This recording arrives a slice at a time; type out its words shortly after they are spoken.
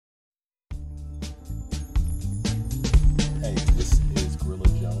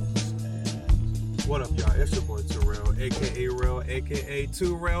What up, y'all? It's your boy Terrell, aka Rel, aka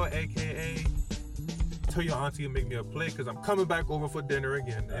Terrell, aka tell your auntie to make me a plate because I'm coming back over for dinner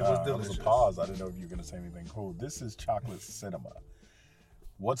again. It was delicious. That was a pause. I didn't know if you were going to say anything cool. This is Chocolate Cinema.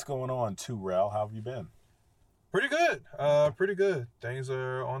 What's going on, Terrell? How have you been? Pretty good. Pretty good. Things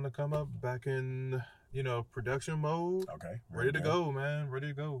are on the come up, back in, production mode. Okay. Ready to go, man. Ready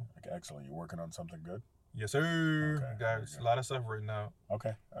to go. Okay, excellent. You working on something good? Yes, sir. Okay, Got a lot of stuff written out.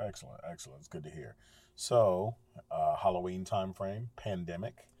 Okay, excellent. It's good to hear. So, Halloween time frame,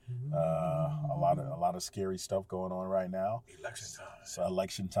 pandemic, a lot of scary stuff going on right now. Election time. So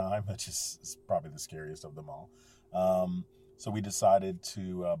election time, which is probably the scariest of them all. So we decided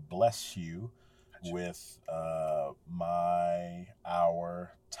to bless you with our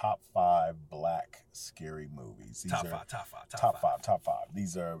top 5 black scary movies. These top five.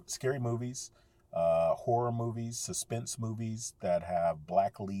 These are scary movies, horror movies, suspense movies that have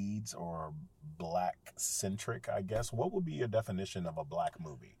black leads or black centric, I guess. What would be your definition of a black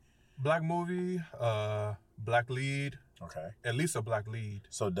movie? Black movie, black lead. Okay. At least a black lead.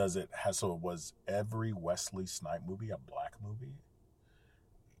 So was every Wesley Snipes movie a black movie?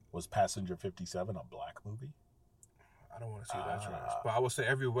 Was Passenger 57 a black movie? I don't want to see that trash. But I would say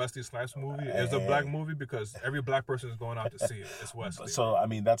every Wesley Snipes movie is a black movie because every black person is going out to see it. It's Wesley. So I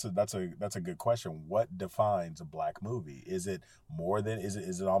mean that's a good question. What defines a black movie? Is it more than is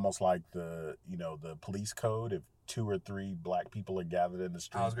it almost like the police code? If 2 or 3 black people are gathered in the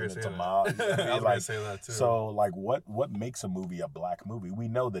street, I was going to say that too. So like what makes a movie a black movie? We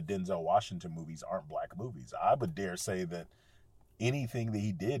know that Denzel Washington movies aren't black movies. I would dare say that anything that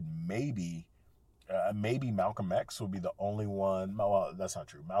he did, maybe Malcolm X would be the only one. Well, that's not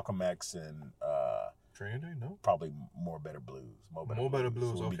true. Malcolm X and Training Day, no, probably More Better Blues. More Better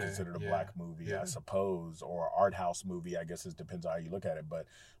Blues would be considered a black movie, I suppose, or art house movie. I guess it depends on how you look at it. But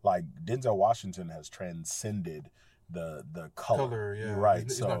like Denzel Washington has transcended the color. Yeah, right.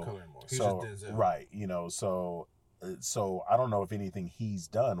 He's so not color anymore. He's just Denzel. Right. So I don't know if anything he's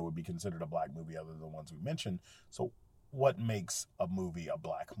done would be considered a black movie other than the ones we mentioned. So what makes a movie a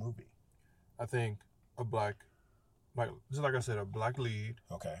black movie? I think a black, just like I said, a black lead.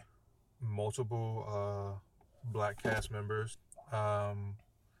 Okay. Multiple black cast members. I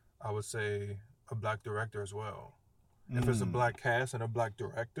would say a black director as well. If it's a black cast and a black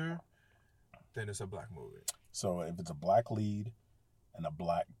director, then it's a black movie. So if it's a black lead and a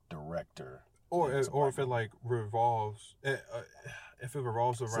black director, or if it like revolves, if it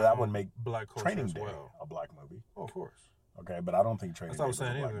revolves around, so that would make black culture Training as Day well. a black movie. Oh, of course. Okay, but I don't think Training Day was a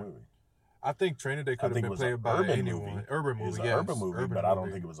black movie. I think Training Day could have been played by anyone. Urban movie, yes. Urban movie, but I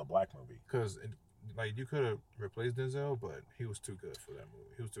don't think it was a black movie. Because, you could have replaced Denzel, but he was too good for that movie.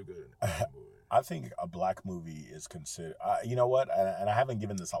 He was too good in that movie. I think a black movie is considered. You know what? And I haven't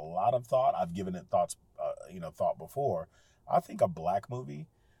given this a lot of thought. I've given it thought before. I think a black movie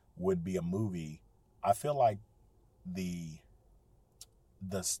would be a movie. I feel like the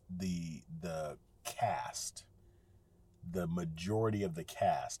cast. The majority of the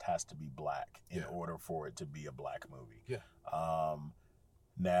cast has to be black in order for it to be a black movie. Yeah.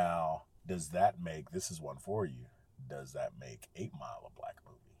 Now, does that make, this is one for you, does that make 8 Mile a black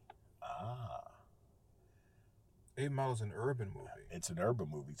movie? 8 Mile is an urban movie. It's an urban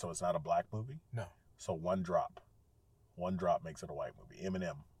movie, so it's not a black movie? No. So one drop makes it a white movie.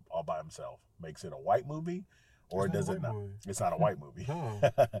 Eminem, all by himself, makes it a white movie? Or does it not? It's not a white movie. No.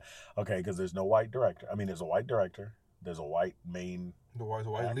 Okay, because there's no white director. I mean, there's a white director. There's a white main. The white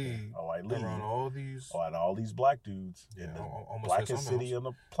lead. A white lead. Around all these. And all these black dudes in the blackest city on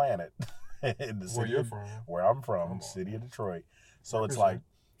the planet. In the city where you're from. Where I'm from, city of Detroit. So it's like,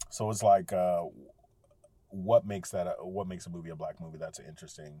 what makes a movie a black movie? That's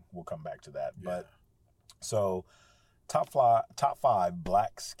interesting. We'll come back to that. Yeah. But so top 5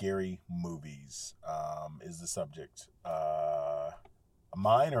 black scary movies is the subject.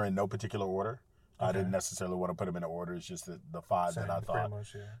 Mine are in no particular order. Okay. I didn't necessarily want to put them in order. It's just the 5 that I thought. Pretty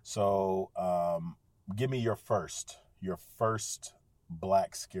much, yeah. So, give me your first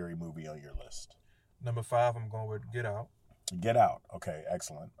black scary movie on your list. Number 5, I'm going with Get Out. Get Out. Okay,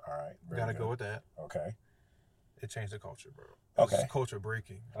 excellent. All right. Gotta go with that. Okay. It changed the culture, bro. Okay. It's culture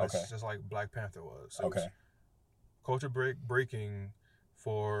breaking. It's just like Black Panther was. So okay. Culture breaking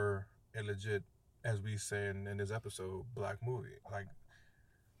for a legit, as we say in this episode, black movie. Like,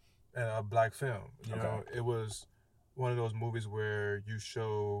 a black film. You know, it was one of those movies where you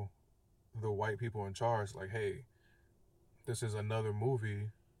show the white people in charge, like, hey, this is another movie,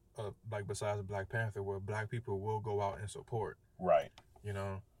 like besides Black Panther, where black people will go out and support. Right. You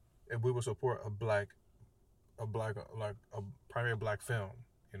know, if we would support a primary black film,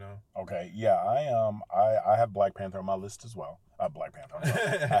 you know. Okay, yeah, I have Black Panther on my list as well. Black Panther.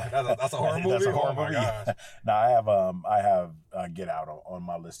 That's a horror movie. That's a horror movie. Yeah. Now I have Get Out on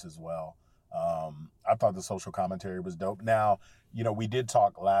my list as well. I thought the social commentary was dope. Now, you know, we did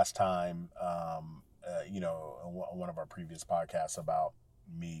talk last time, you know, on one of our previous podcasts about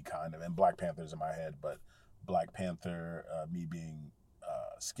me kind of, and Black Panther's in my head, but Black Panther, me being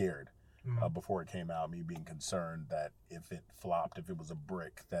scared before it came out, me being concerned that if it flopped, if it was a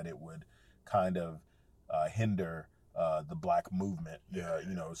brick, that it would kind of hinder the black movement.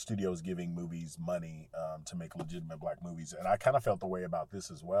 You know, studios giving movies money to make legitimate black movies. And I kind of felt the way about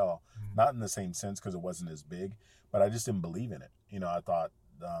this as well. Not in the same sense because it wasn't as big, but I just didn't believe in it. You know, I thought,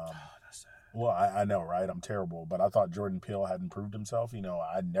 that's sad. Well, I know, right? I'm terrible, but I thought Jordan Peele hadn't proved himself. You know,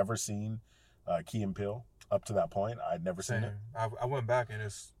 I'd never seen Key and Peele up to that point. I'd never seen it. I went back and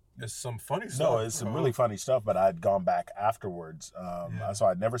it's some funny stuff. No, it's some really funny stuff, but I'd gone back afterwards. So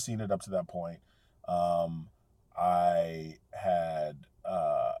I'd never seen it up to that point. I had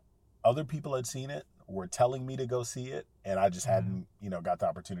other people had seen it, were telling me to go see it, and I just hadn't, you know, got the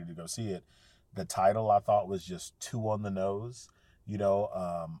opportunity to go see it. The title I thought was just too on the nose. You know,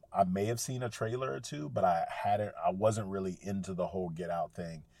 I may have seen a trailer or two, but I wasn't really into the whole Get Out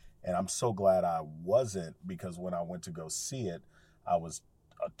thing. And I'm so glad I wasn't, because when I went to go see it, I was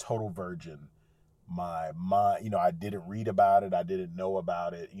a total virgin. My mind, you know, I didn't read about it. I didn't know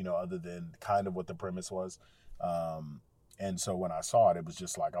about it, you know, other than kind of what the premise was. And so when I saw it, it was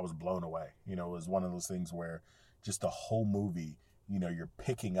just like, I was blown away. You know, it was one of those things where just the whole movie, you know, you're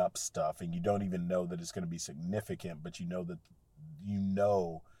picking up stuff and you don't even know that it's going to be significant, but you know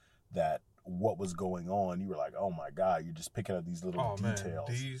that what was going on. You were like, oh my God, you're just picking up these little details.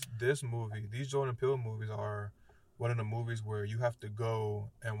 Man. These Jordan Peele movies are one of the movies where you have to go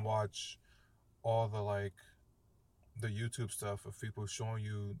and watch all the YouTube stuff of people showing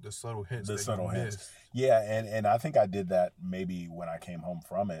you the subtle hints. Yeah, and I think I did that maybe when I came home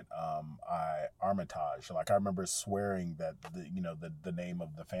from it. Armitage. Like, I remember swearing that the name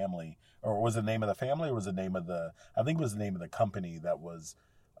of the family, or was it the name of the family, or was it the name of I think it was the name of the company that was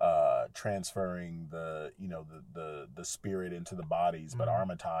transferring the spirit into the bodies, but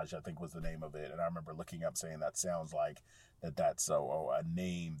Armitage, I think, was the name of it. And I remember looking up saying that sounds like that's a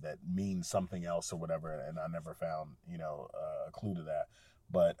name that means something else or whatever, and I never found a clue to that.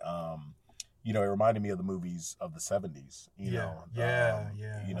 But it reminded me of the movies of the 70s. The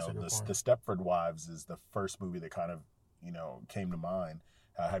Stepford Wives is the first movie that kind of came to mind.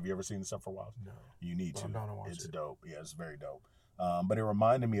 Have you ever seen the Stepford Wives? No. You need to. It's dope. Yeah, it's very dope. But it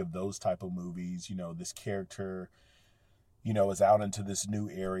reminded me of those type of movies. This character, is out into this new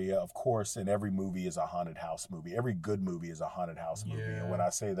area. Of course, and every movie is a haunted house movie. Every good movie is a haunted house movie. Yeah. And when I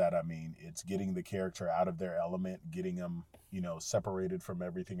say that, I mean it's getting the character out of their element, getting them, separated from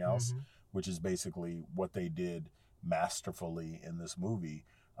everything else, which is basically what they did masterfully in this movie.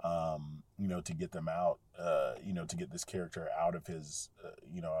 To get them out, to get this character out of his,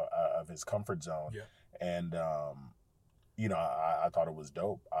 of his comfort zone. Yeah. And, I thought it was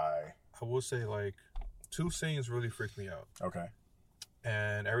dope. I will say, like, 2 scenes really freaked me out. Okay.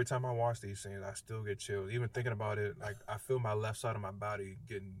 And every time I watch these scenes, I still get chills. Even thinking about it, like, I feel my left side of my body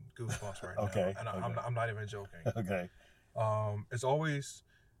getting goosebumps right okay. now. And I'm not even joking. Okay. It's always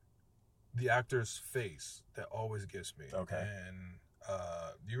the actor's face that always gets me. Okay. And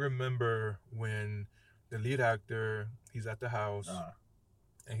you remember when the lead actor, he's at the house,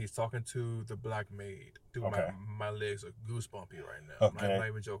 and he's talking to the black maid. Dude, my legs are goosebumpy right now. Okay. I'm not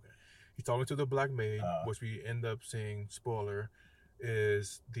even joking. He's talking to the black maid, which we end up seeing, spoiler,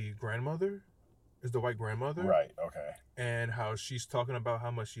 is the grandmother, is the white grandmother. Right, okay. And how she's talking about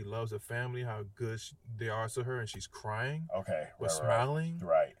how much she loves her family, how good they are to her, and she's crying. Okay. But smiling.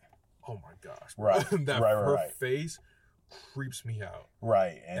 Right. Oh my gosh. Right. Her face creeps me out.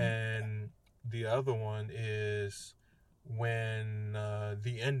 Right. And the other one is when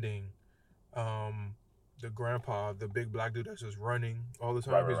the ending, the grandpa, the big black dude that's just running all the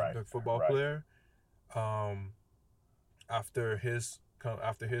time, he's the football player. After his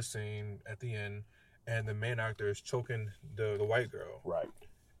scene at the end, and the main actor is choking the white girl. Right.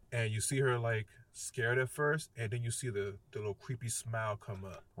 And you see her like scared at first, and then you see the little creepy smile come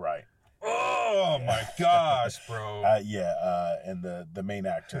up. Right. Oh my gosh, bro. And the main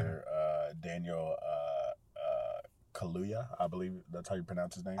actor, Daniel Kaluuya, I believe that's how you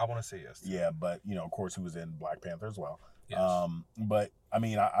pronounce his name. I want to say yes. Yeah, but of course, he was in Black Panther as well. Yes. But I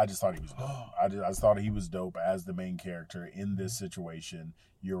mean, I just thought he was dope. I just thought he was dope as the main character in this situation.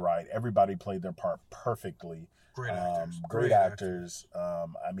 You're right. Everybody played their part perfectly. Great actors. Great actors.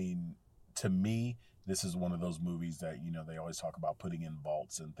 I mean, to me, this is one of those movies that, they always talk about putting in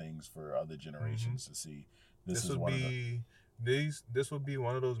vaults and things for other generations to see. This would be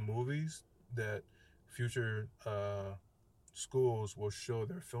one of those movies that future schools will show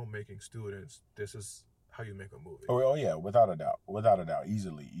their filmmaking students. This is how you make a movie. Oh yeah, without a doubt,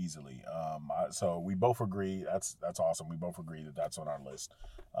 easily. So we both agree. That's awesome. We both agree that that's on our list.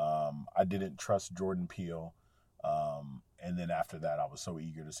 I didn't trust Jordan Peele, and then after that, I was so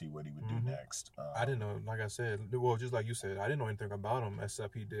eager to see what he would do next. I didn't know, like I said, well, just like you said, I didn't know anything about him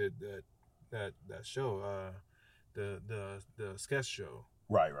except he did that show, the sketch show.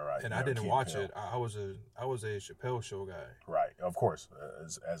 Right. And I didn't watch it. I was a Chappelle Show guy. Right, of course,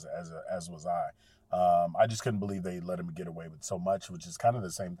 as was I. I just couldn't believe they let him get away with so much, which is kind of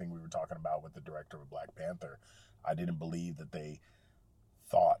the same thing we were talking about with the director of Black Panther. I didn't believe that they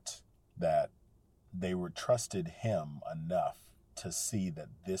thought that they were trusted him enough to see that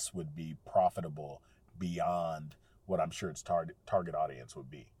this would be profitable beyond what I'm sure its target audience would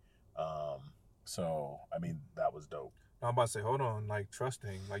be. So, I mean, that was dope. I'm about to say, hold on, like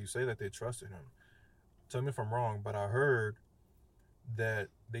trusting, like you say that they trusted him. Tell me if I'm wrong, but I heard that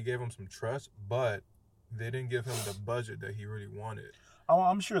they gave him some trust, but they didn't give him the budget that he really wanted. Oh,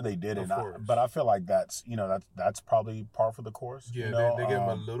 I'm sure they did, but I feel like that's probably par for the course. Yeah, they gave him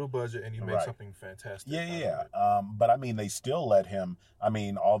a little budget, and he made something fantastic. Yeah. But I mean, they still let him. I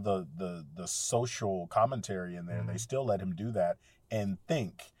mean, all the social commentary in there, they still let him do that and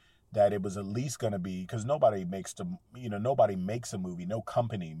think that it was at least going to be, because nobody makes a movie, no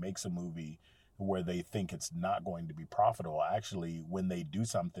company makes a movie where they think it's not going to be profitable. Actually, when they do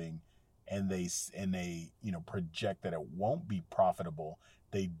something and they project that it won't be profitable,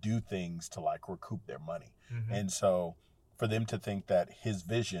 they do things to like recoup their money. And so for them to think that his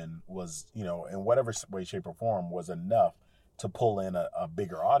vision was, in whatever way, shape, or form was enough to pull in a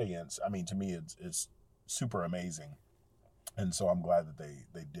bigger audience, I mean, to me, it's super amazing. And so I'm glad that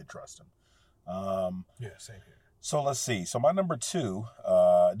they did trust him. Yeah, same here. So let's see. So my number 2,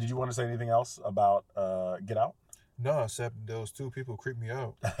 did you want to say anything else about Get Out? No, except those two people creep me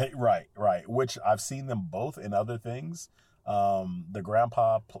out. Right. Which I've seen them both in other things. The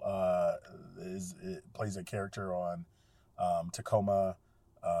grandpa plays a character on Tacoma.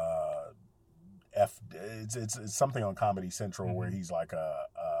 It's something on Comedy Central where he's like a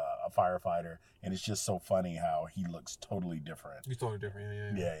firefighter, and it's just so funny how he looks totally different. He's totally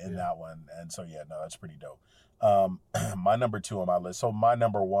different, in that one. And so that's pretty dope. My number 2 on my list. So my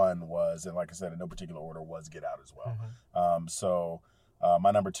number 1 was, and like I said, in no particular order, was Get Out as well. So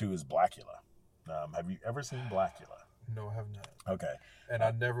my number 2 is Blackula. Have you ever seen Blackula? No, I have not. Okay. And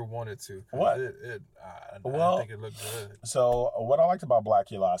I never wanted to. What? I think it looked good. So what I liked about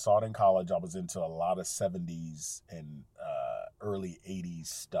Blackula, I saw it in college. I was into a lot of 70s and early 80s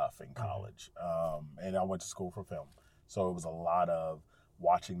stuff in college. And I went to school for film. So it was a lot of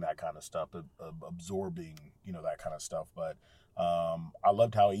watching that kind of stuff, absorbing, that kind of stuff. But I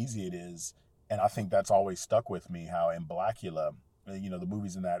loved how easy it is. And I think that's always stuck with me, how in Blackula, the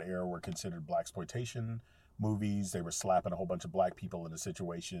movies in that era were considered blaxploitation movies. They were slapping a whole bunch of black people in a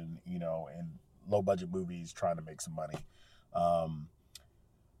situation, in low budget movies trying to make some money.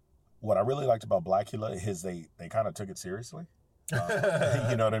 What I really liked about Blackula is they kind of took it seriously. You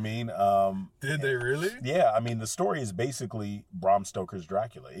know what I mean? Did they really? Yeah, I mean, the story is basically Bram Stoker's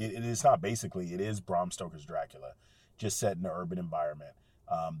Dracula. It is not basically, it is Bram Stoker's Dracula, just set in an urban environment.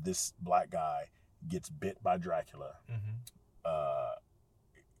 This black guy gets bit by Dracula,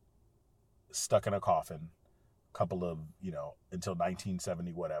 stuck in a coffin, couple of, until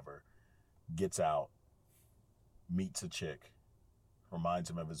 1970, whatever, gets out, meets a chick, reminds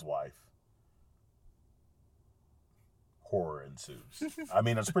him of his wife. Horror ensues. I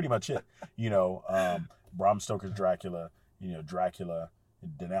mean, that's pretty much it. Bram Stoker's Dracula, Dracula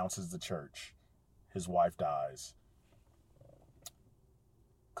denounces the church. His wife dies.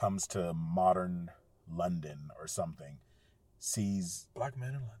 Comes to modern London or something. Sees... Black man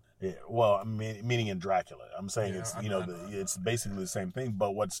in London. Yeah, well, meaning in Dracula. I'm saying it's basically the same thing.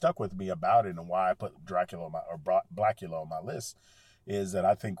 But what stuck with me about it and why I put Blackula on my list is that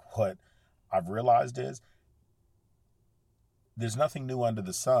I think what I've realized is there's nothing new under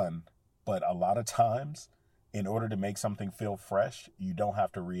the sun, but a lot of times, in order to make something feel fresh, you don't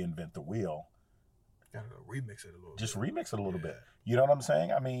have to reinvent the wheel. Gotta remix it a little bit. Just remix it a little bit. You know what I'm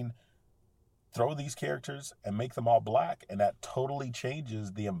saying? I mean, throw these characters and make them all black, and that totally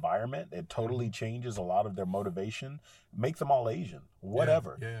changes the environment. It totally changes a lot of their motivation. Make them all Asian,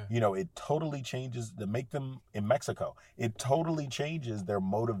 whatever. It totally changes make them in Mexico. It totally changes their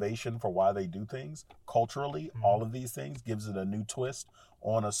motivation for why they do things culturally. All of these things gives it a new twist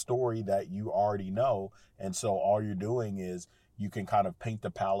on a story that you already know. And so all you're doing is you can kind of paint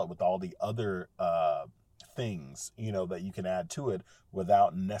the palette with all the other things, that you can add to it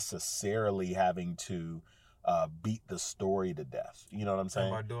without necessarily having to beat the story to death. You know what I'm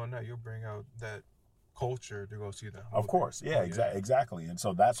saying? And by doing that, you'll bring out that culture to go see that. Of course. Yeah, exactly. And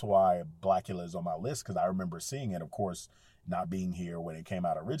so that's why Blackula is on my list, because I remember seeing it, of course, not being here when it came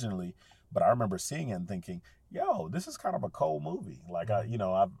out originally, but I remember seeing it and thinking, yo, this is kind of a cold movie. Like,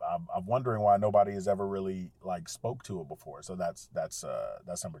 I'm wondering why nobody has ever really spoke to it before. So that's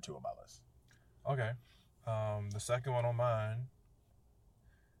number 2 on my list. Okay. The second one on mine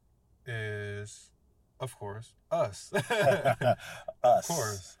is, of course, Us. Us. Of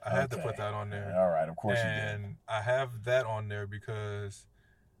course. I had to put that on there. All right, of course you did. And I have that on there because,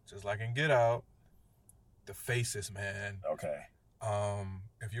 just like in Get Out, the faces, man. Okay.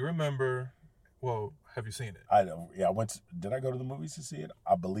 If you remember, well, have you seen it? I did I go to the movies to see it?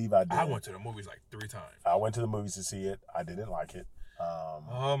 I believe I did. I went to the movies 3 times. I went to the movies to see it. I didn't like it.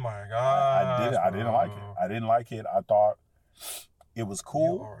 Oh my God! I didn't like it. I didn't like it. I thought it was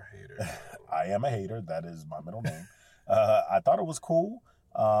cool. You are a hater. I am a hater. That is my middle name. I thought it was cool,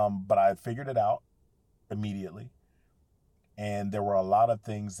 but I figured it out immediately. And there were a lot of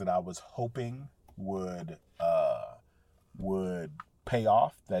things that I was hoping would pay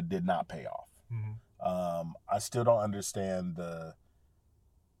off that did not pay off. Mm-hmm. I still don't understand the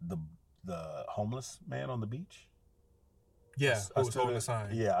homeless man on the beach. Yeah, who was holding the sign.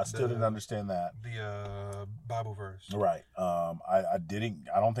 Yeah, I still didn't understand that. The Bible verse. Right. I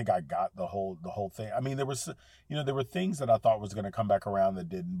don't think I got the whole thing. I mean, there were things that I thought was going to come back around that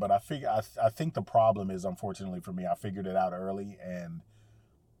didn't. But I think the problem is, unfortunately for me, I figured it out early, and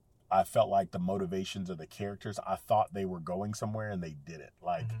I felt like the motivations of the characters, I thought they were going somewhere and they didn't.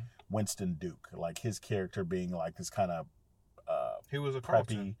 Like Winston Duke, like his character being like this kind of he was a preppy,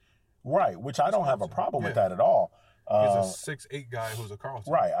 Carlton. Right, which I don't have a problem with that at all. He's a 6'8" guy who's a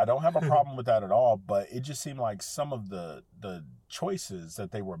Carlton. Right. I don't have a problem with that at all, but it just seemed like some of the choices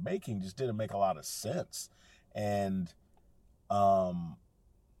that they were making just didn't make a lot of sense. And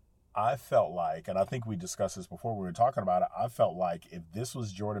I felt like, and I think we discussed this before we were talking about it, I felt like if this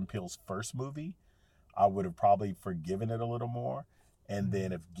was Jordan Peele's first movie, I would have probably forgiven it a little more. And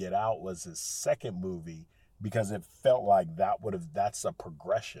then if Get Out was his second movie, because it felt like that's a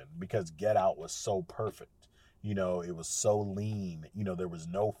progression, because Get Out was so perfect. It was so lean. There was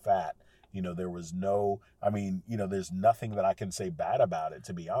no fat. There was there's nothing that I can say bad about it,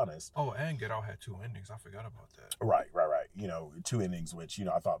 to be honest. Oh, and Get Out had 2 endings. I forgot about that. Right. 2 endings, which,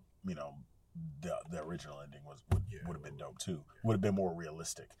 I thought, the original ending would have been dope too. Would have been more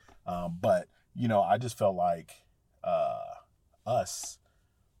realistic. But, I just felt like Us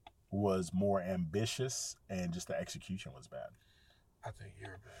was more ambitious and just the execution was bad. I think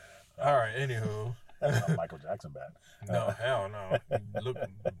you're bad. All right, anywho. Michael Jackson bad. No, hell no. Look,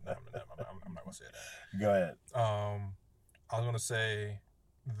 I'm not gonna say that. Go ahead. I was gonna say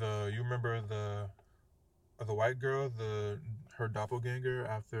you remember the white girl, her doppelganger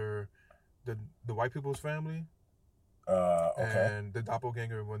after the white people's family. Okay. And the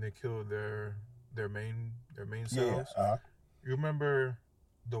doppelganger when they killed their main cells. Yeah. You remember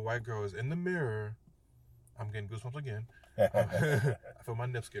the white girl is in the mirror. I'm getting goosebumps again. I feel my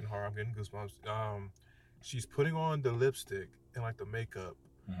nips getting hard. I'm getting goosebumps. She's putting on the lipstick and the makeup,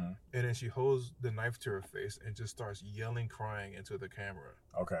 and then she holds the knife to her face and just starts yelling, crying into the camera.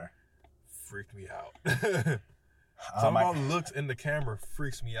 Okay. Freaked me out. Something about looks in the camera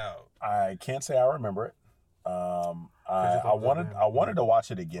freaks me out. I can't say I remember it. I wanted to watch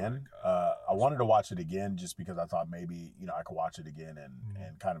it again. I wanted to watch it again just because I thought maybe I could watch it again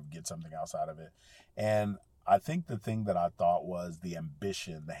and kind of get something else out of it. And I think the thing that I thought was the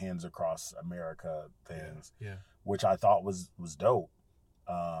ambition, the Hands Across America things, which I thought was dope.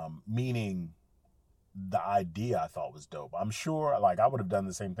 Meaning the idea I thought was dope. I'm sure I would have done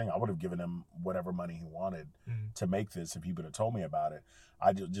the same thing. I would have given him whatever money he wanted to make this if he would have told me about it.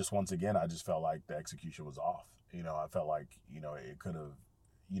 I just once again, I just felt like the execution was off. I felt like, it could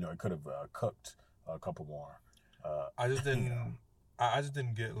have cooked a couple more. I just didn't, I just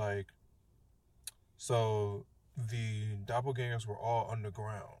didn't get so the doppelgangers were all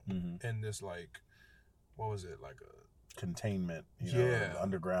underground in this what was it, a containment,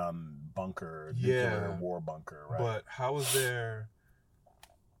 underground bunker, nuclear war bunker, right? But how was there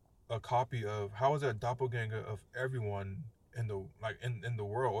a copy of, how is that doppelganger of everyone in the in the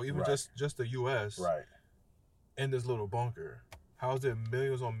world, or even just the U.S. Right. In this little bunker? How is there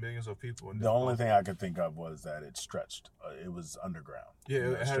millions on millions of people in this The only bunker? thing I could think of was that it stretched. It was underground. Yeah,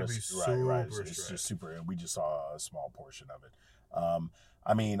 it had to be super It's just super, and we just saw a small portion of it.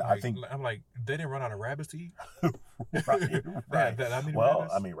 I mean, like, I think I'm like, they didn't run out of rabbits to eat. right. Rabbits?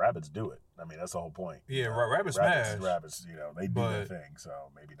 I mean, rabbits do it. I mean, that's the whole point. Yeah, rabbits smash. Rabbits, they do their thing. So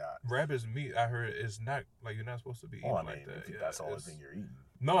maybe not. Rabbits meat, I heard, is not like, you're not supposed to be eating like that. Yeah, that's the only thing you're eating.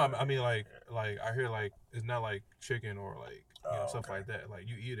 No, I mean like I hear like it's not like chicken or like stuff like that. Like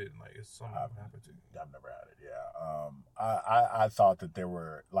you eat it and like it's something happened to you. I've never had it. Yeah. I thought that there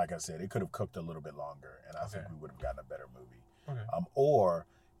were, like I said, it could have cooked a little bit longer, and I think we would have gotten a better movie. Okay. Or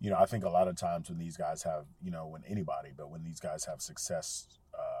I think a lot of times when these guys have when these guys have success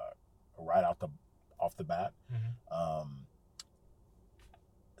right off the bat,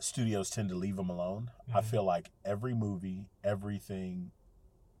 studios tend to leave them alone. I feel like every movie, everything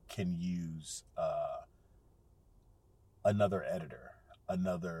can use another editor,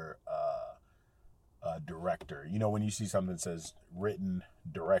 another director. When you see something that says written,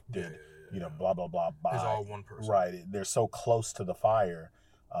 directed, blah blah blah by, it's all one person. Right. They're so close to the fire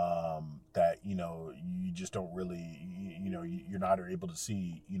that you just don't really you're not able to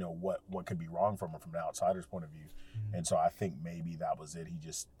see what could be wrong from an outsider's point of view. And so I think maybe that was it. He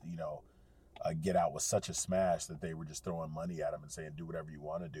just Get Out was such a smash that they were just throwing money at him and saying do whatever you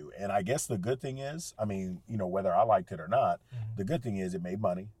want to do. And I guess the good thing is, I mean, whether I liked it or not, the good thing is it made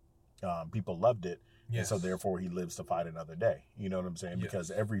money. People loved it. Yes. And so therefore he lives to fight another day. You know what I'm saying? Yes.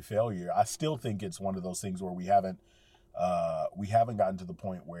 Because every failure, I still think it's one of those things where we haven't gotten to the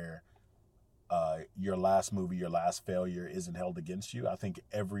point where your last movie, your last failure isn't held against you. I think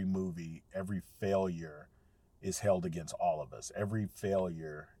every movie, every failure is held against all of us. Every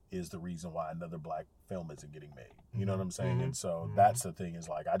failure is the reason why another black film isn't getting made. You know what I'm saying? And so that's the thing, is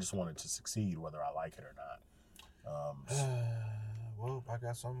like, I just want it to succeed whether I like it or not. Well, I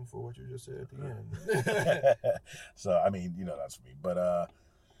got something for what you just said at the end. So, I mean, that's for me. But,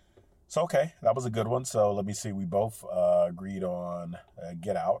 so, okay, that was a good one. So, let me see. We both agreed on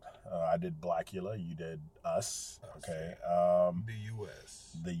Get Out. I did Blackula. You did Us. Okay.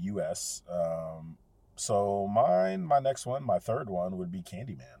 The U.S. So, my next one, my third one, would be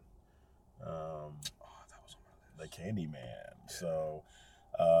Candyman. That was on my list. The Candyman. Yeah. So,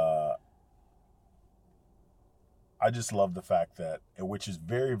 I just love the fact that, which is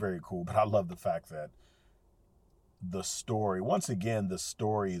very, very cool, but I love the fact that the story, once again, the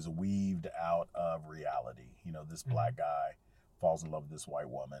story is weaved out of reality. This black guy falls in love with this white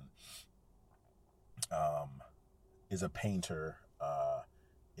woman, is a painter,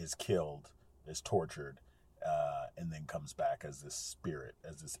 is killed, is tortured, and then comes back as this spirit,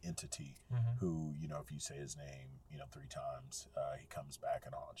 as this entity who, if you say his name, 3 times, he comes back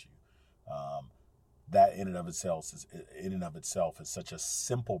and haunts you. That in and of itself is such a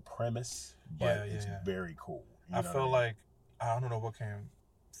simple premise, but it's very cool. I feel like, I don't know what came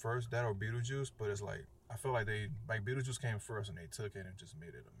first, that or Beetlejuice, but it's like, I feel like Beetlejuice came first and they took it and just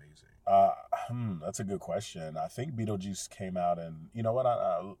made it amazing. That's a good question. I think Beetlejuice came out in,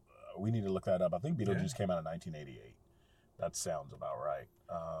 we need to look that up. I think Beetlejuice came out in 1988. That sounds about right.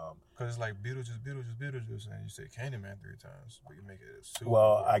 Because it's like Beetlejuice, and you say Candyman 3 times, but you make it super.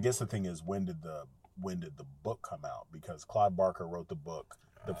 Well, I guess the thing is, when did the book come out? Because Clive Barker wrote the book,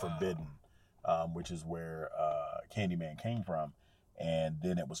 The Forbidden, which is where Candyman came from, and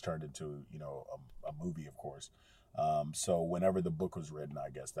then it was turned into a movie, of course. So whenever the book was written, I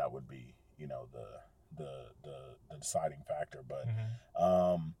guess that would be the deciding factor. But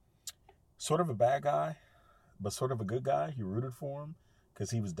sort of a bad guy, but sort of a good guy. You rooted for him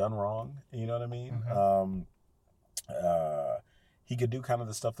because he was done wrong. You know what I mean? He could do kind of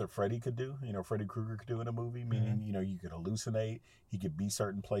the stuff that Freddy could do. Freddy Krueger could do in a movie, meaning, you could hallucinate. He could be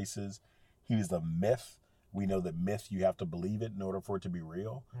certain places. He was the myth. We know that myth, you have to believe it in order for it to be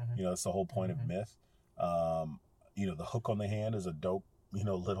real. That's the whole point of myth. The hook on the hand is a dope,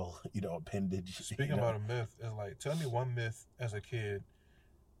 little, appendage. Speaking about a myth, it's like, tell me one myth as a kid,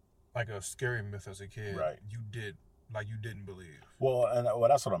 like a scary myth as a kid, right? You didn't believe. Well,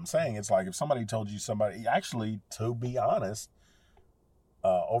 that's what I'm saying. It's like if somebody told you actually, to be honest,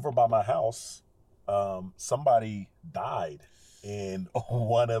 over by my house, somebody died in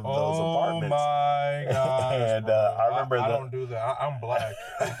one of those apartments. Oh my gosh! And I remember I don't do that. I'm black.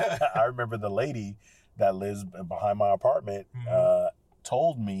 I remember the lady that lives behind my apartment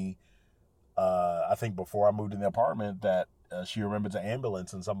told me, I think before I moved in the apartment, that she remembers an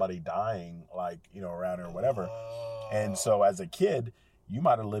ambulance and somebody dying, around her or whatever. And so as a kid, you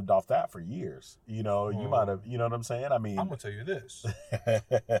might have lived off that for years. You know, you might have, you know what I'm saying? I mean, I'm going to tell you this.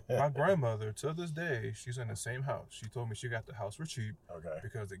 My grandmother, to this day, she's in the same house. She told me she got the house for cheap. Okay.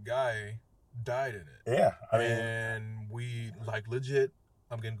 Because the guy died in it. Yeah. I mean, and we, like, legit,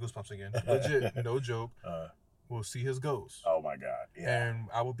 I'm getting goosebumps again. Legit, no joke. We'll see his ghost. Oh, my God. Yeah. And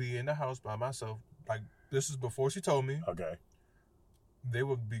I will be in the house by myself. Like, this is before she told me. Okay. They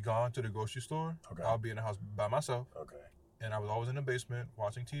would be gone to the grocery store. Okay. I'll be in the house by myself. Okay. And I was always in the basement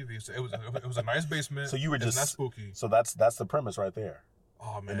watching TV. So it was a nice basement. So you were just not spooky. So that's the premise right there.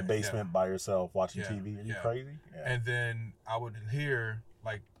 Oh man, in the basement by yourself watching TV. Are you crazy? Yeah. And then I would hear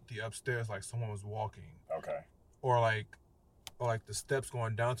like the upstairs, like someone was walking. Okay. Or like the steps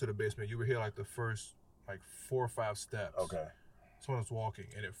going down to the basement. You would hear like the first like 4 or 5 steps. Okay. Someone was walking,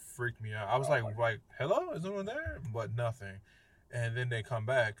 and it freaked me out. I was like, hello, is anyone there? But nothing. And then they come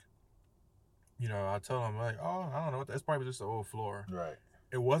back. You know, I tell them, like, oh, I don't know. That's probably just the old floor. Right.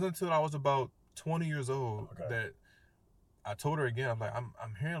 It wasn't until I was about 20 years old that I told her again. I'm like,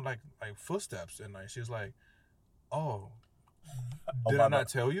 I'm hearing like footsteps, and like she's like, oh, did I not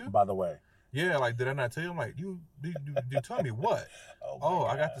tell you? By the way. Yeah, like did I not tell you? I'm like, you tell me what?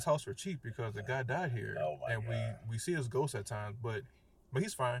 I got this house for cheap because the guy died here, and we see his ghost at times, but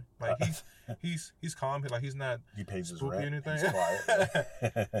he's fine. Like he's calm. Like he's not. He pays his spooky rent. Or anything. He's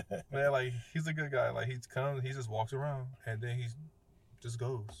quiet. Man, like he's a good guy. Like he comes, he just walks around, and then he just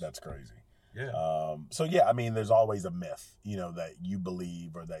goes. That's crazy. Yeah. So yeah, I mean, there's always a myth, you know, that you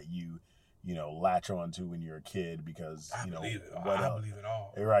believe or that you know, latch on to when you're a kid because I believe it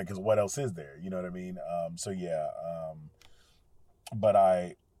all. Right? Because what else is there? You know what I mean? So yeah. But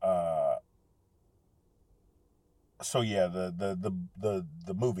So yeah,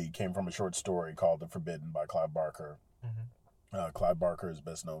 the movie came from a short story called The Forbidden by Clive Barker. Mm-hmm. Clive Barker is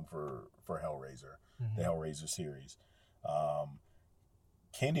best known for Hellraiser, the Hellraiser series.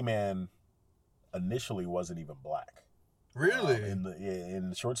 Candyman initially wasn't even black. Really? In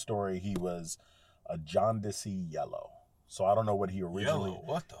the short story, he was a jaundicey yellow. So I don't know what he originally. Yellow?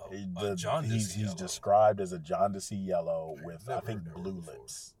 What the? Jaundice he's described as a jaundicey yellow with I think blue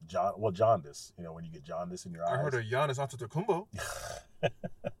lips. Jaundice. You know when you get jaundice in your eyes. I heard of Giannis Antetokounmpo.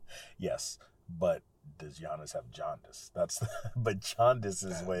 Yes, but does Giannis have jaundice? But jaundice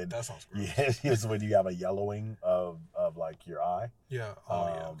is when that sounds gross. Yeah, is when you have a yellowing of like your eye. Yeah. Oh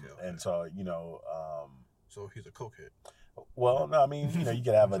yeah. Okay. And so you know. So he's a cokehead. Well, no, I mean, you know, you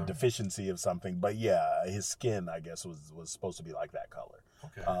could have a deficiency of something, but yeah, his skin, I guess, was supposed to be like that color.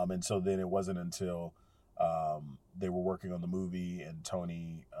 Okay. And so then it wasn't until they were working on the movie and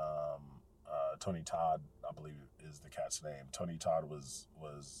Tony Todd, I believe is the cat's name. Tony Todd was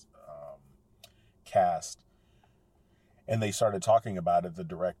cast, and they started talking about it. The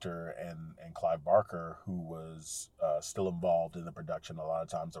director and Clive Barker, who was still involved in the production. A lot of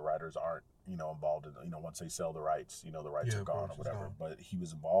times the writers aren't, you know, involved in, you know, once they sell the rights, you know, the rights are gone or whatever. But he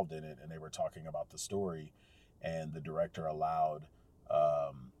was involved in it, and they were talking about the story, and the director allowed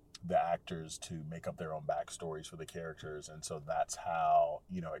the actors to make up their own backstories for the characters, and so that's how,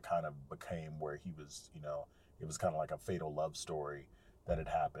 you know, it kind of became where he was, you know, it was kind of like a fatal love story that had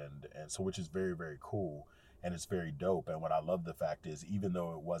happened, and so which is very, very cool. And it's very dope. And what I love the fact is, even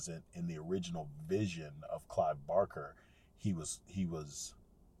though it wasn't in the original vision of Clive Barker, he was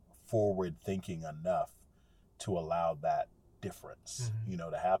forward thinking enough to allow that difference, you know,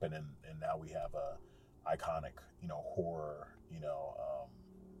 to happen. And now we have a iconic, you know, horror,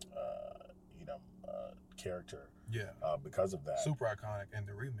 character. Yeah. Because of that. Super iconic, and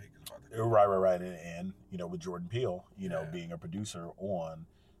the remake is about to come. Right. And you know, with Jordan Peele, you know, being a producer on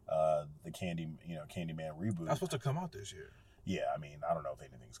the Candyman reboot. That's supposed to come out this year. Yeah, I mean, I don't know if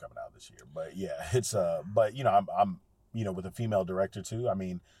anything's coming out this year, but yeah, it's but you know, I'm you know, with a female director too. I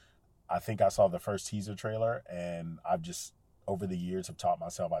mean, I think I saw the first teaser trailer, and I've just over the years have taught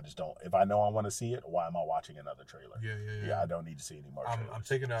myself I just don't. If I know I want to see it, why am I watching another trailer? Yeah, I don't need to see any more trailers. I'm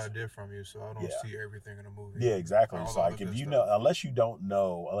taking that idea from you, so I don't see everything in a movie. Yeah, exactly. So like, if you know, unless you don't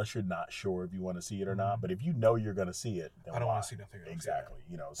know, unless you're not sure if you want to see it or not, but if you know you're going to see it, then I don't want to see nothing else. Exactly.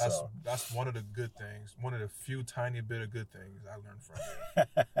 You know, that's one of the good things. One of the few tiny bit of good things I learned from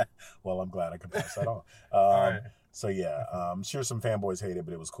you. Well, I'm glad I could pass that on. All right. So yeah, I'm sure some fanboys hate it,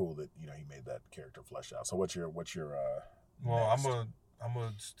 but it was cool that, you know, he made that character flesh out. So what's your well, I'm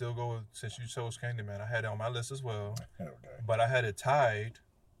gonna still go with, since you chose Candyman, I had it on my list as well. Okay. But I had it tied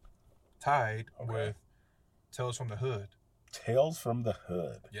with Tales from the Hood. Tales from the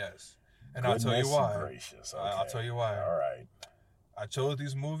Hood. Yes. And I'll tell you why. Gracious. Okay. I'll tell you why. All right. I chose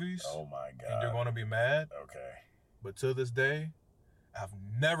these movies. Oh my God. And you're gonna be mad. Okay. But to this day, I've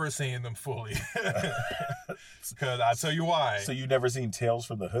never seen them fully. Because I'll tell you why. So you've never seen Tales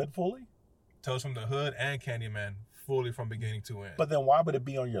from the Hood fully? Tales from the Hood and Candyman fully from beginning to end. But then why would it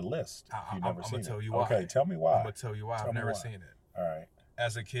be on your list if you've never seen it? I'm going to tell you why. Okay, tell me why. I'm going to tell you why. I've never seen it. All right.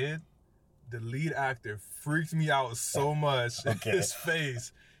 As a kid, the lead actor freaked me out so much. Okay. His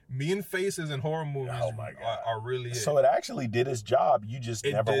face. Mean faces in horror movies are really it. So it actually did its job. You just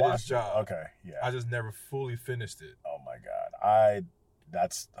never watched it. Okay, yeah. I just never fully finished it. Oh my God.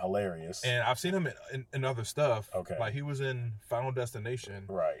 That's hilarious. And I've seen him in other stuff. Okay. Like he was in Final Destination.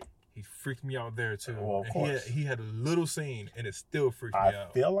 Right. He freaked me out there too. Well, of course. He had a little scene and it still freaked me out. I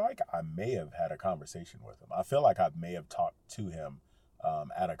feel like I may have had a conversation with him. I feel like I may have talked to him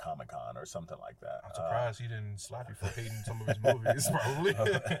at a Comic-Con or something like that. I'm surprised he didn't slap you for hating some of his movies, probably.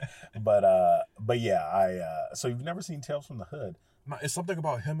 but yeah, so you've never seen Tales from the Hood. It's something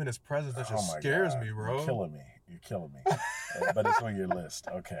about him and his presence that just scares me, bro. You're killing me. But it's on your list.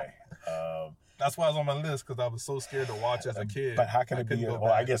 Okay. That's why it's on my list, because I was so scared to watch as a kid. But how can it be? Well,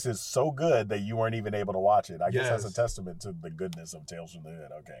 I guess it's so good that you weren't even able to watch it. I guess that's a testament to the goodness of Tales from the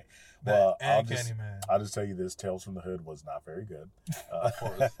Hood. Okay. Well, I'll just tell you this: Tales from the Hood was not very good. Of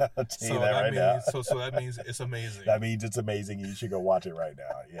course. I'll tell you that right now. So that means it's amazing. That means it's amazing. You should go watch it right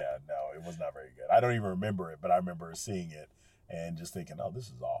now. Yeah, no, it was not very good. I don't even remember it, but I remember seeing it and just thinking, "Oh, this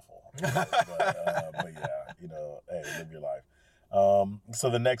is awful." But yeah, hey, live your life. So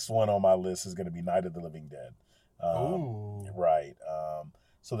the next one on my list is going to be Night of the Living Dead. Right.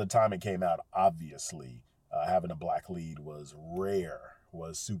 So the time it came out, obviously, having a black lead was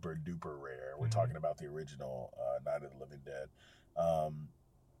super duper rare. We're talking about the original Night of the Living Dead.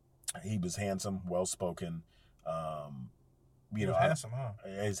 He was handsome, well-spoken. Handsome, huh?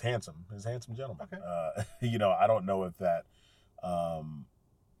 He's handsome. He's a handsome gentleman. Okay. I don't know if that,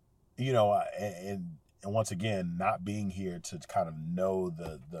 and once again, not being here to kind of know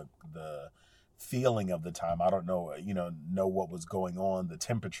the feeling of the time. I don't know, know what was going on, the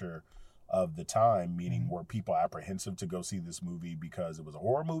temperature of the time, meaning were people apprehensive to go see this movie because it was a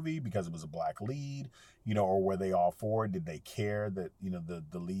horror movie, because it was a black lead, or were they all for it? Did they care that,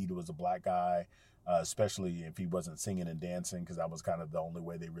 the lead was a black guy, especially if he wasn't singing and dancing, because that was kind of the only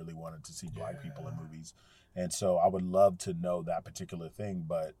way they really wanted to see black people in movies. And so I would love to know that particular thing,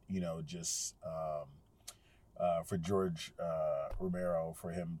 but, just... for George Romero,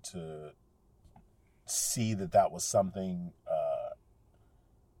 for him to see that was something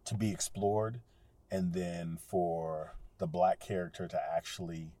to be explored, and then for the black character to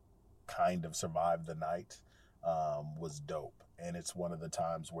actually kind of survive the night was dope. And it's one of the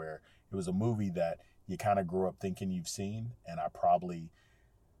times where it was a movie that you kind of grew up thinking you've seen, and I probably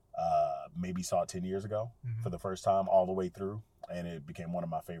maybe saw it 10 years ago for the first time all the way through. And it became one of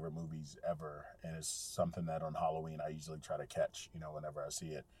my favorite movies ever. And it's something that on Halloween I usually try to catch, whenever I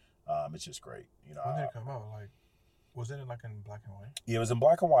see it. It's just great. When did it come out? Was it in black and white? Yeah, it was in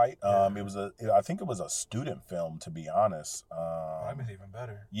black and white. I think it was a student film, to be honest. That means even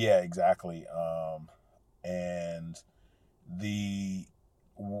better. Yeah, exactly. And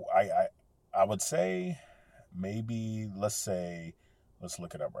I would say maybe, let's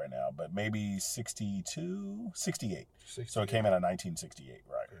look it up right now, but maybe 68. So it came out in 1968,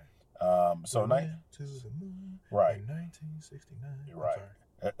 right? Okay. Right. In 1969. Right.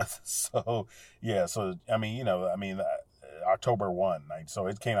 So October 1, so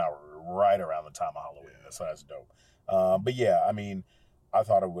it came out right around the time of Halloween. Yeah. So that's dope. But yeah, I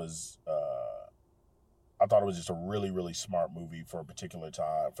thought it was just a really, really smart movie for that particular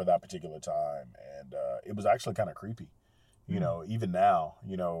time, and it was actually kind of creepy. Even now,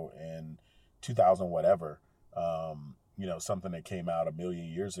 in 2000 whatever, something that came out a million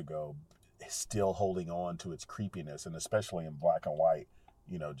years ago is still holding on to its creepiness, and especially in black and white,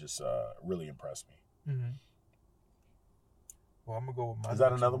 just really impressed me. Mm-hmm. Well, I'm going to go with my... Is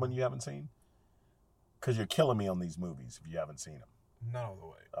that another one you haven't seen? Because you're killing me on these movies if you haven't seen them. Not all the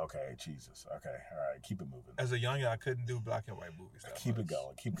way. Okay, Jesus. Okay, all right, keep it moving. As a youngin', I couldn't do black and white movies Keep it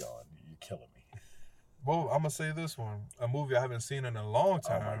going. You're killing me. Well, I'm going to say this one. A movie I haven't seen in a long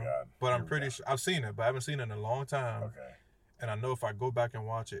time. Oh, my God. But I'm pretty sure... I've seen it, but I haven't seen it in a long time. Okay. And I know if I go back and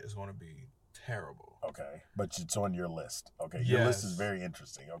watch it, it's going to be terrible. Okay. But it's on your list. Okay. Your list is very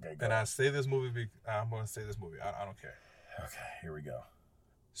interesting. Okay, go. And I say this movie... I'm going to say this movie. I don't care. Okay, here we go.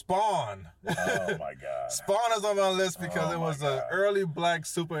 Spawn. Oh, my God. Spawn is on my list because it was an early black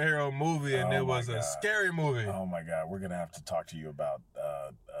superhero movie, and it was a scary movie. Oh, my God. We're going to have to talk to you about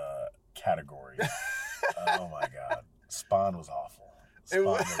categories. Oh, my God. Spawn was awful.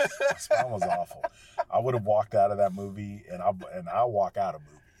 Spawn was awful. I would have walked out of that movie, and I'll walk out of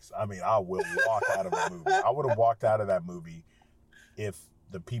movies. I will walk out of a movie. I would have walked out of that movie if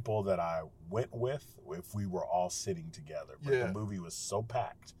the people that I went with, if we were all sitting together. But the movie was so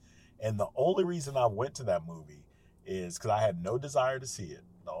packed. And the only reason I went to that movie is because I had no desire to see it.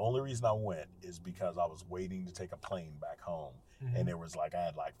 The only reason I went is because I was waiting to take a plane back home. And it was like, I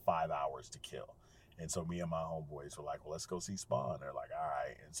had like 5 hours to kill. And so me and my homeboys were like, well, let's go see Spawn. They're like, all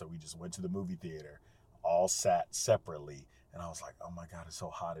right. And so we just went to the movie theater, all sat separately. And I was like, oh my God, it's so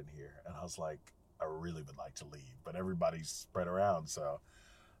hot in here. And I was like, I really would like to leave. But everybody's spread around, so...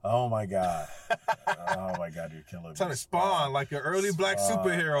 Oh my God. Oh my God, you're killing me. Trying to Spawn, like your early black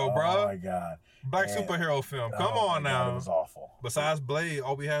superhero, bro. Oh my God. Black superhero film. Come on now. God, it was awful. Besides Blade,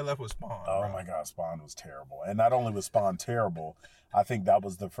 all we had left was Spawn. Oh my God, Spawn was terrible. And not only was Spawn terrible, I think that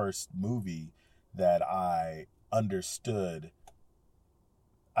was the first movie that I understood.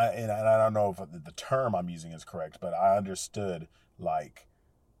 And I don't know if the term I'm using is correct, but I understood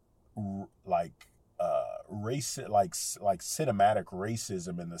cinematic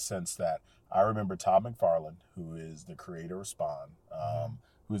racism, in the sense that I remember Todd McFarlane, who is the creator of Spawn,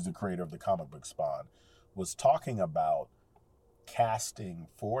 who is the creator of the comic book Spawn, was talking about casting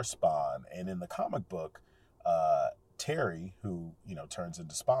for Spawn. And in the comic book, Terry, who, turns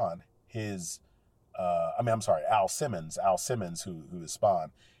into Spawn, Al Simmons, who is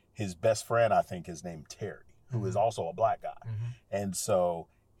Spawn, his best friend, I think, is named Terry, who is also a black guy. And so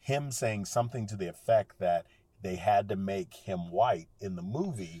him saying something to the effect that they had to make him white in the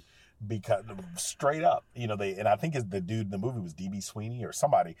movie, because straight up, and I think the dude in the movie was D.B. Sweeney or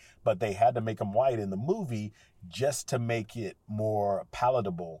somebody, but they had to make him white in the movie just to make it more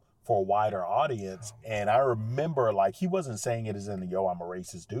palatable for a wider audience. And I remember, he wasn't saying it as in, yo, I'm a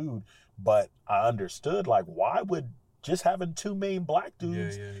racist dude, but I understood, why would just having two main black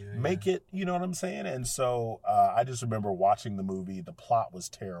dudes make it, you know what I'm saying? And so I just remember watching the movie. The plot was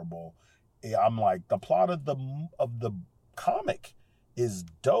terrible. I'm like, the plot of the comic is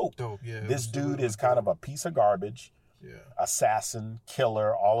dope. This dude is kind of a piece of garbage, assassin,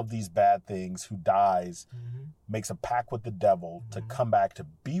 killer, all of these bad things, who dies, makes a pact with the devil to come back to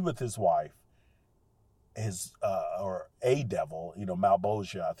be with his wife. Or a devil,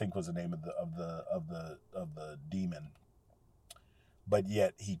 Malbosia, I think was the name of the demon. But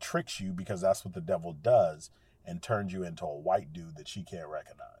yet he tricks you, because that's what the devil does, and turns you into a white dude that she can't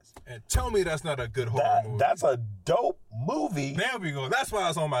recognize. And tell me that's not a good horror movie. That's a dope movie. There we go. That's why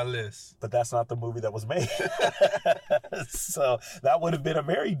it's on my list. But that's not the movie that was made. So that would have been a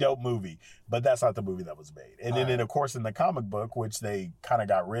very dope movie, but that's not the movie that was made. And then, of course, in the comic book, which they kind of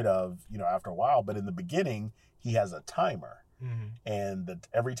got rid of, after a while, but in the beginning, he has a timer. And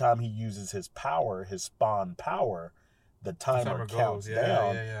every time he uses his power, his Spawn power, the timer counts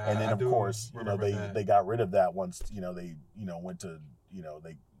down. And then, of course, they got rid of that once, they, went to,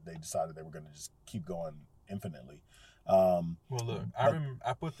 they decided they were going to just keep going infinitely. Well, look,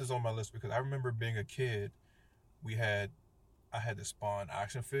 I put this on my list because I remember being a kid, I had the Spawn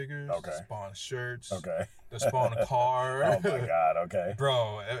action figures, Spawn shirts, the Spawn car. Oh my God, okay.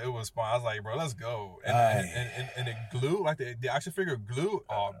 Bro, it was Spawn. I was like, bro, let's go. And it glue, the action figure glue.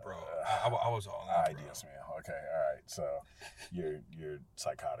 Oh, bro, I was all in, bro. Ideas, man. Okay, all right. So you're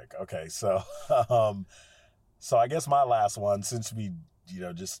psychotic. Okay, so so I guess my last one, since we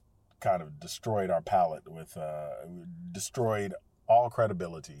just kind of destroyed our palette with destroyed all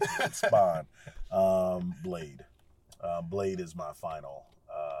credibility with Spawn, Blade. Blade is my final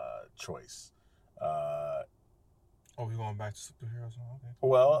choice. We going back to superheroes? Okay.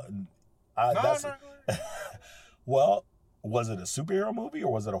 Well, well, was it a superhero movie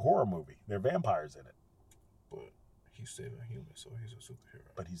or was it a horror movie? There are vampires in it. But he's saving humans, so he's a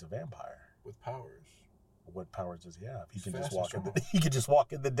superhero. But he's a vampire with powers. What powers does he have? He can just walk he can just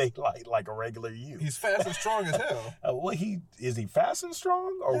walk in the daylight like a regular you. He's fast and strong as hell. Is he fast and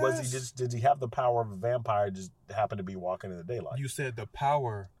strong, or did he have the power of a vampire, just happen to be walking in the daylight? You said the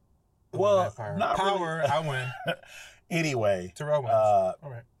power. Well, not power. Really. I win. Anyway, Terrell wins. All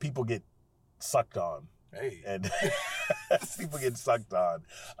right. People get sucked on. Hey. And people get sucked on,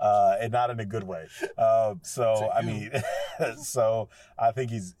 and not in a good way. So I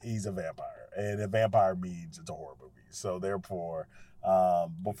think he's a vampire, and a vampire means it's a horror movie. So therefore,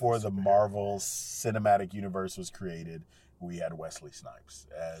 before the Marvel Cinematic Universe was created, we had Wesley Snipes,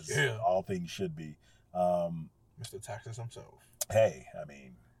 as all things should be. Mr. Texas himself. Hey, I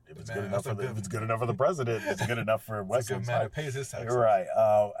mean, if it's good enough for the president, it's good enough for Wesley Snipes. Man, it pays his taxes. Right.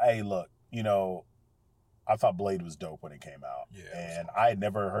 Hey, look, I thought Blade was dope when it came out. Yeah, and I had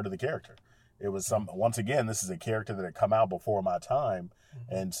never heard of the character. It was once again, this is a character that had come out before my time.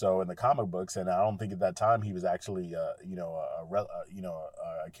 Mm-hmm. And so in the comic books, and I don't think at that time he was actually, a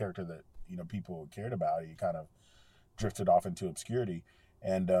character that, people cared about. He kind of drifted off into obscurity.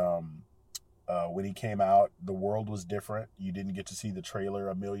 And when he came out, the world was different. You didn't get to see the trailer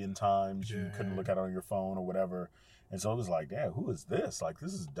a million times. You couldn't look at it on your phone or whatever. And so it was like, damn, who is this? Like,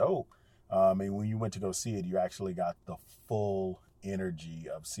 this is dope. And when you went to go see it, you actually got the full energy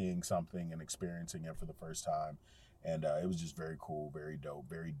of seeing something and experiencing it for the first time. And it was just very cool, very dope,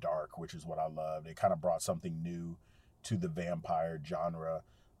 very dark, which is what I loved. It kind of brought something new to the vampire genre.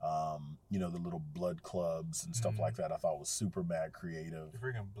 The little blood clubs and stuff like that, I thought was super mad creative. The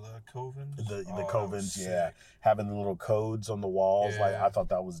freaking blood covens? The covens, yeah. Having the little codes on the walls, like I thought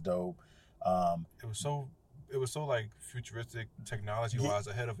that was dope. It was so like futuristic technology wise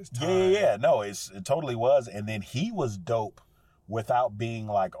ahead of his time. Yeah. No, it totally was. And then he was dope without being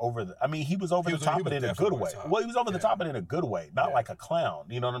like he was over the top, but in a good way. Well, he was over the top, but in a good way, not like a clown.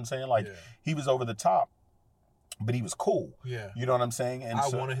 You know what I'm saying? Like he was over the top, but he was cool. Yeah. You know what I'm saying? And I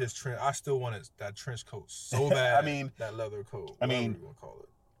wanted his trench. I still wanted that trench coat so bad. That leather coat. You want to call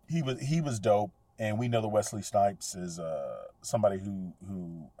it. He was dope, and we know that Wesley Snipes is somebody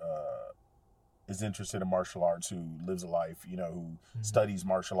who is interested in martial arts, who lives a life, who studies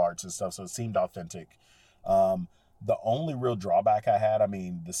martial arts and stuff. So it seemed authentic. The only real drawback I had,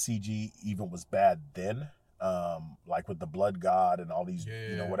 the CG even was bad then, like with the Blood God and all these,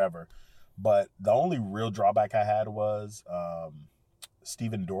 whatever. But the only real drawback I had was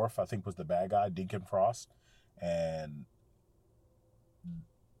Steven Dorff, I think, was the bad guy, Deacon Frost. And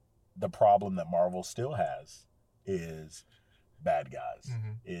the problem that Marvel still has is bad guys,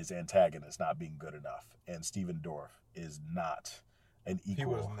 is antagonists not being good enough. And Steven Dorff is not an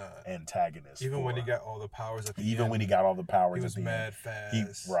equal antagonist. Even when he got all the powers at the end. Even when he got all the powers at the end. He was mad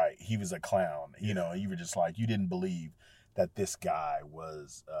fast. He was a clown. You were just like, you didn't believe that this guy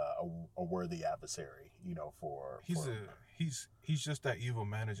was a worthy adversary, for... He's just that evil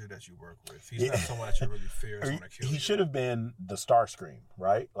manager that you work with. He's not someone that you really fear is going to kill you. He should have been the Starscream,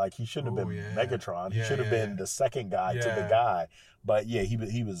 right? Like, he shouldn't have been Megatron. He should have been the second guy to the guy. But,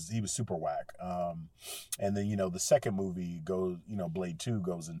 he was super whack. And then, the second movie goes, Blade 2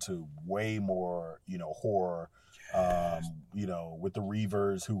 goes into way more, horror, with the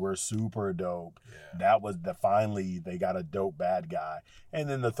Reavers, who were super dope. That was finally they got a dope bad guy. And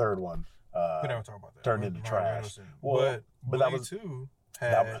then the third one we never talk about that. Turned into trash. But Blade 2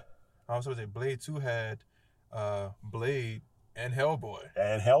 had I was going to say Blade 2 had Blade and Hellboy.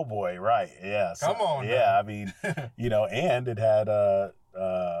 And Hellboy, right. Yeah. Come on. Yeah, and it had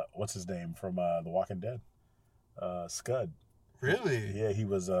what's his name from The Walking Dead? Scud. Really? Yeah, he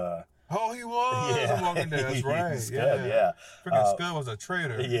was he was. Yeah. Walking Dead. That's right. Scud, yeah. Freaking Scud was a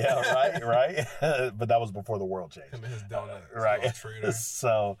traitor. Yeah, right. But that was before the world changed. Him and his donut. Right. Traitor.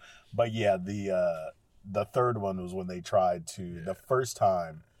 So, but yeah, the third one was when they tried to the first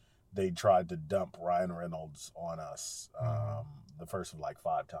time they tried to dump Ryan Reynolds on us. The first of like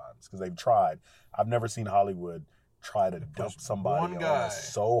 5 times because they've tried. I've never seen Hollywood try to dump somebody on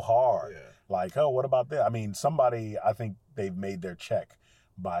us so hard. Yeah. Like, oh, what about that? Somebody, I think they've made their check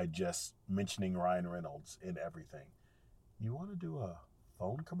by just mentioning Ryan Reynolds in everything. You want to do a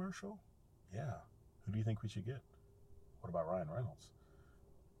phone commercial? Yeah. Who do you think we should get? What about Ryan Reynolds?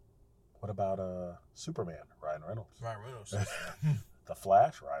 What about Superman? Ryan Reynolds. The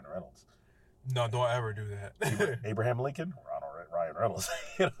Flash? Ryan Reynolds. No, don't ever do that. Abraham Lincoln? Ryan Reynolds.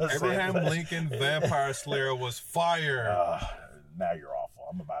 Abraham Lincoln Vampire Slayer was fire. Now you're awful.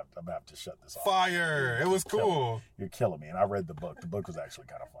 I'm gonna have to shut this off. Fire. It was cool. You're killing me. And I read the book. The book was actually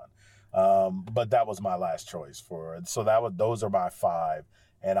kind of fun. But that was my last choice for it. So those are my 5.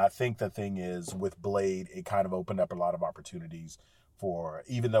 And I think the thing is with Blade, it kind of opened up a lot of opportunities for,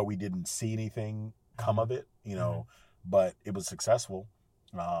 even though we didn't see anything come of it, but it was successful.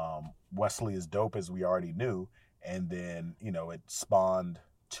 Wesley is dope, as we already knew. And then, it spawned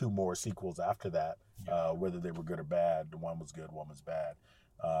 2 more sequels after that, whether they were good or bad. One was good, one was bad.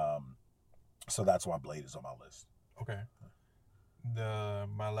 So that's why Blade is on my list. Okay.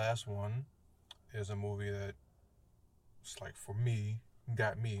 My last one is a movie that, it's like, for me,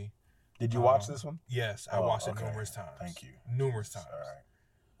 got me. Did you watch this one? Yes, I watched it numerous times. Thank you. Numerous times.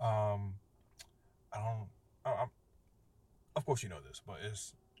 All right. Of course you know this, but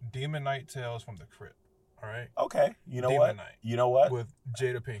it's Demon Knight Tales from the Crypt. All right. Okay. You know Demon what? Knight. You know what? With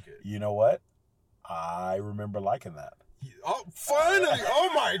Jada Pinkett. You know what? I remember liking that. Oh, finally! Oh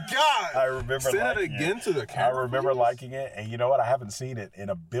my God! I remember. Say that again to the camera. I remember liking it, and you know what? I haven't seen it in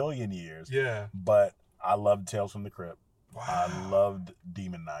a billion years. Yeah. But I loved Tales from the Crypt. Wow. I loved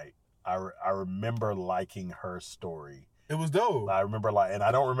Demon Knight. I remember liking her story. It was dope. I remember and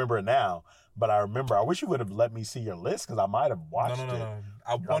I don't remember it now, but I remember. I wish you would have let me see your list because I might have watched it. No.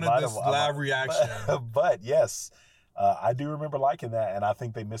 I wanted this live reaction. But yes, I do remember liking that, and I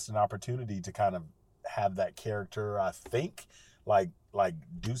think they missed an opportunity to kind of have that character, I think, like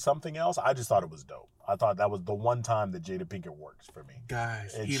do something else. I just thought it was dope. I thought that was the one time that Jada Pinkett works for me.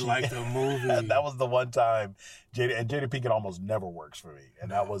 Guys, he liked the movie. That was the one time Jada Pinkett almost never works for me.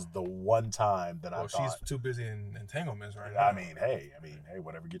 And that was the one time that I thought. Well, she's too busy in entanglements right now. I mean, hey,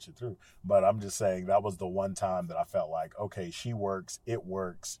 whatever gets you through. But I'm just saying that was the one time that I felt like, okay, she works, it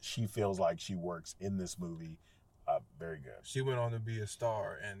works. She feels like she works in this movie. Very good. She went on to be a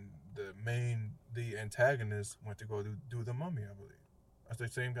star, and the antagonist went to go do The Mummy, I believe. That's the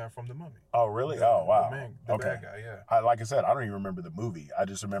same guy from The Mummy. Oh, really? Wow. The bad guy, yeah. Like I said, I don't even remember the movie. I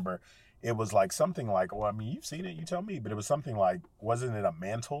just remember it was like something like, well, I mean, you've seen it, you tell me, but it was something like, wasn't it a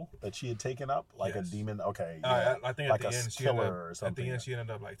mantle that she had taken up? Like a demon? Okay. Yeah. I think like at the end, she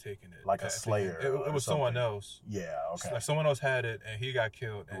ended up like taking it. Like a slayer. It was someone else. Yeah, okay. Like someone else had it, and he got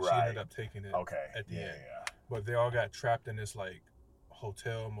killed, and she ended up taking it at the end. Yeah. But they all got trapped in this like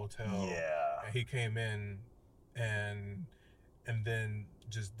hotel, motel. Yeah. And he came in, and then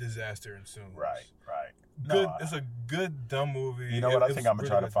just disaster ensues. Right. Good. It's a good dumb movie. You know what? I think I'm gonna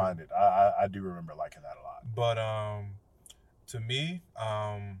try to find it. I do remember liking that a lot. But to me,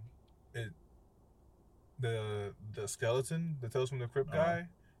 the skeleton, the Tales from the Crypt guy,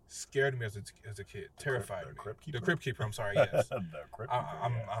 scared me as a kid. Terrified me. The Crypt Keeper. I'm sorry. Yes. The Crypt Keeper.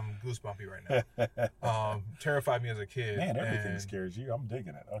 I'm goosebumpy right now. Terrified me as a kid. Man, everything scares you. I'm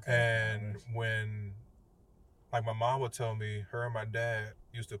digging it. Okay. And when, like, my mom would tell me, her and my dad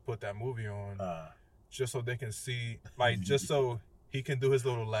used to put that movie on just so they can see, like, just so he can do his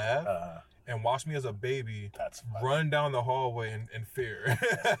little laugh and watch me as a baby run down the hallway in fear.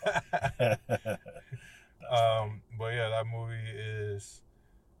 But yeah, that movie is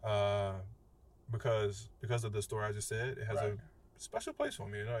because of the story I just said, it has a special place for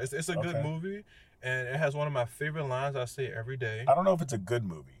me. You know, it's a good movie, and it has one of my favorite lines I say every day. I don't know if it's a good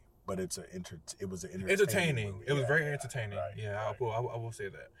movie, but it was an entertaining. Movie. It was very entertaining. I will say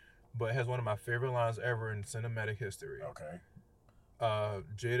that. But it has one of my favorite lines ever in cinematic history. Okay.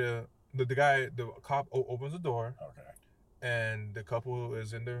 Jada, the cop opens the door. Okay. And the couple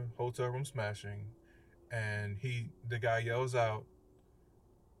is in the hotel room smashing, and the guy yells out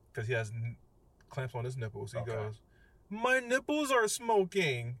because he has clamps on his nipples. He goes, "My nipples are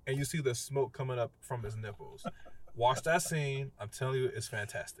smoking," and you see the smoke coming up from his nipples. Watch that scene. I'm telling you, it's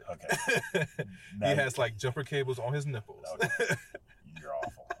fantastic. Okay. He has like jumper cables on his nipples. Okay. You're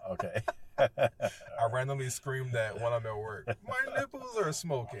awful. Okay. I randomly screamed that when I'm at work. My nipples are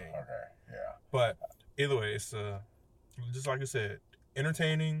smoking. Okay. Yeah. But either way, it's just like I said,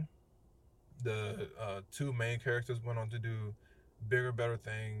 entertaining. The two main characters went on to do bigger, better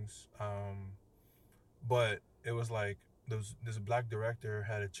things. But it was like this black director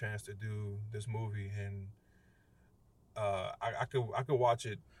had a chance to do this movie, and I could watch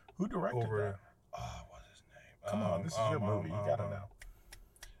it. Who directed that? What's his name? Come on, this is your movie. You gotta know.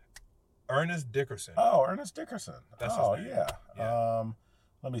 Ernest Dickerson. Oh, Ernest Dickerson. That's his name. Yeah.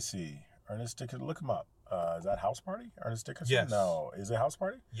 Let me see. Ernest Dickerson. Look him up. Is that House Party? Ernest Dickerson? Yes. No. Is it House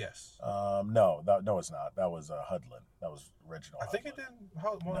Party? Yes. No, it's not. That was Hudlin. That was Reginald. I think it did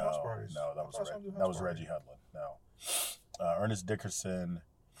one of House Parties. No, that was Reggie Hudlin. No. Ernest Dickerson.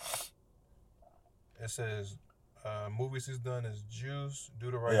 It says movies he's done is Juice, Do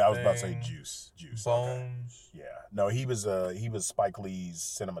the Right Thing. Yeah, I was about to say Juice. Bones. Okay. Yeah. No, he was Spike Lee's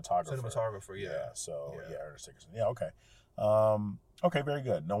cinematographer. Yeah. So Ernest Dickerson. Yeah. Okay. Okay. Very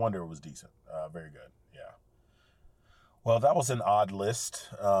good. No wonder it was decent. Very good. Yeah. Well, that was an odd list.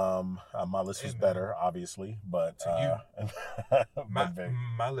 My list was better, obviously, but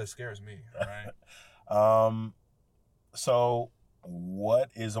my list scares me. All right. So, what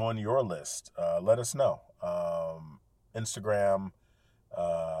is on your list? Let us know. Instagram,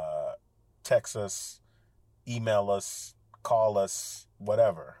 text us, email us, call us,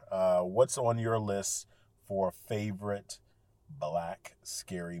 whatever. What's on your list for favorite black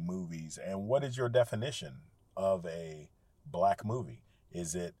scary movies, and what is your definition of a black movie?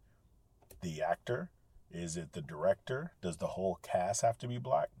 Is it the actor? Is it the director? Does the whole cast have to be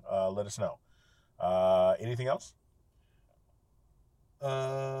black? Let us know. Anything else?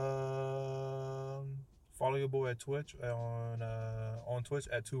 Follow your boy at Twitch on Twitch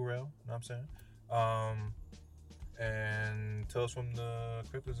at 2Rail. You know what I'm saying? And Tales from the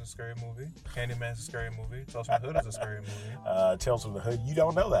Crypt is a scary movie. Candyman's a scary movie. Tales from the Hood is a scary movie. Tales from the Hood. You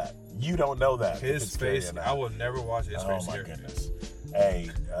don't know that. His face. I will never watch his face. Oh my goodness.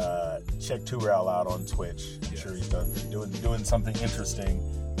 Hey, check 2Rail out on Twitch. I'm sure he's doing something interesting.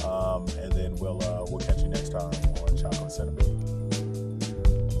 And then we'll catch you next time on Chocolate Cinema.